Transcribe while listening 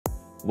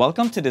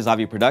Welcome to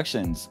Dezavi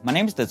Productions. My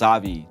name is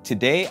Dezavi.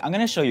 Today, I'm going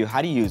to show you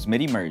how to use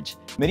Midi Merge.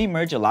 Midi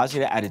Merge allows you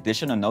to add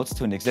additional notes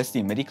to an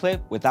existing MIDI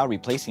clip without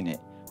replacing it.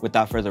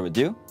 Without further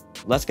ado,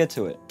 let's get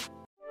to it.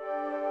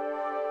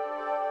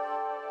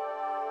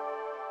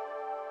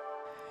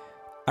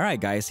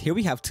 Alright guys, here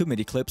we have two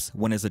MIDI clips.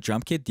 One is a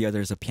drum kit, the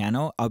other is a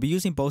piano. I'll be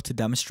using both to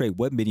demonstrate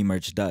what Midi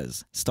Merge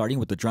does, starting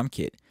with the drum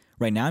kit.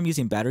 Right now I'm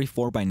using Battery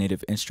 4 by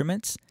Native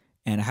Instruments,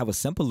 and I have a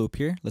simple loop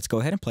here. Let's go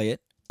ahead and play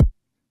it.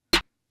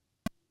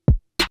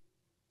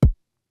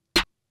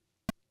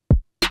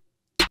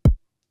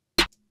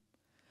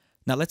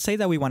 Now let's say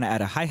that we want to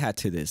add a hi-hat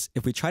to this.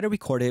 If we try to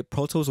record it,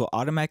 ProTools will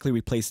automatically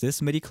replace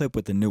this MIDI clip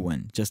with a new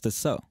one, just as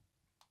so. I'm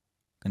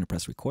going to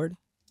press record.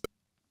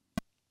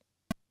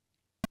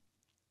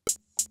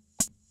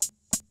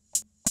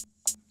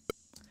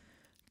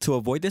 To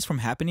avoid this from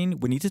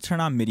happening, we need to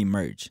turn on Midi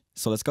Merge.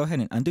 So let's go ahead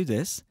and undo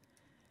this.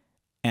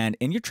 And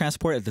in your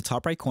transport at the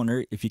top right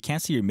corner, if you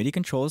can't see your MIDI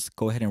controls,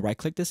 go ahead and right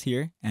click this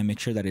here and make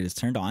sure that it is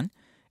turned on.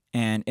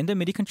 And in the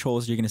MIDI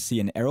controls, you're going to see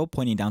an arrow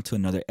pointing down to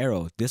another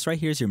arrow. This right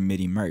here is your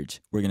Midi Merge.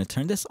 We're going to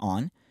turn this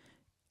on,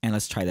 and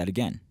let's try that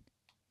again.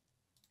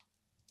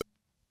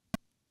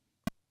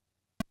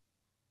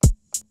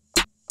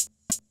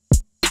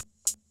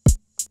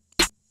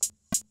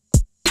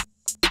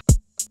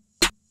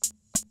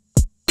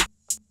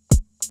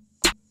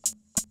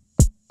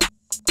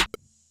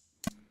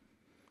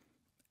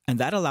 And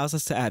that allows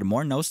us to add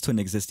more notes to an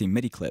existing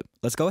MIDI clip.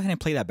 Let's go ahead and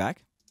play that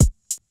back.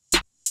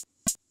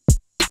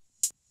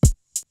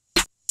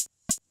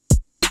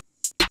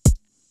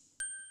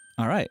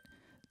 Alright,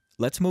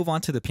 let's move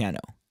on to the piano.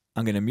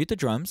 I'm going to mute the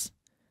drums,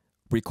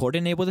 record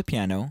enable the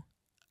piano,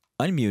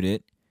 unmute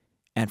it,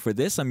 and for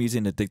this I'm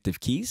using Addictive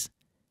keys,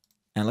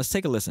 and let's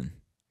take a listen.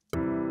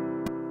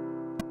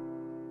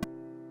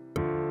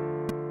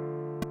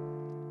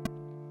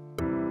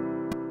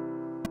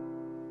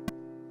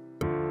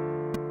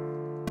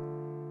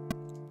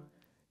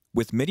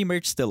 With Midi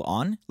Merge still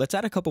on, let's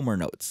add a couple more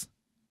notes.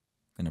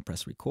 I'm going to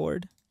press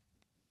record.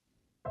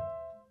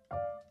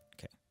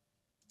 Okay.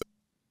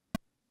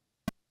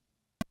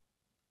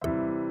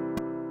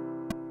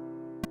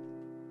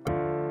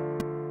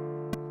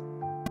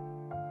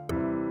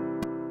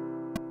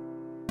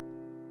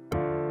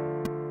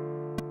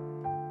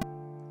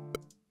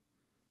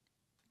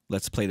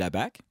 Let's play that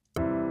back.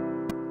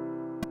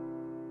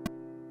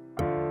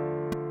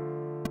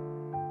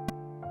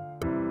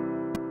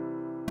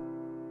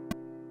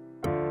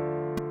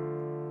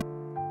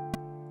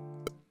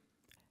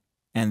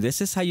 And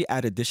this is how you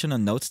add additional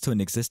notes to an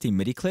existing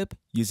MIDI clip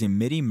using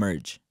Midi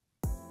Merge.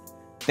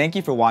 Thank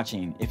you for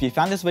watching. If you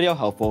found this video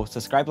helpful,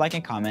 subscribe, like,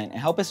 and comment, and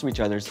help us reach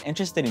others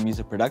interested in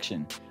music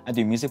production. I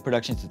do music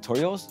production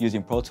tutorials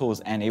using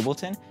ProTools and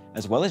Ableton,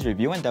 as well as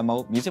review and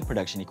demo music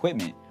production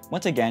equipment.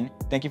 Once again,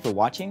 thank you for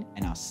watching,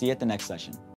 and I'll see you at the next session.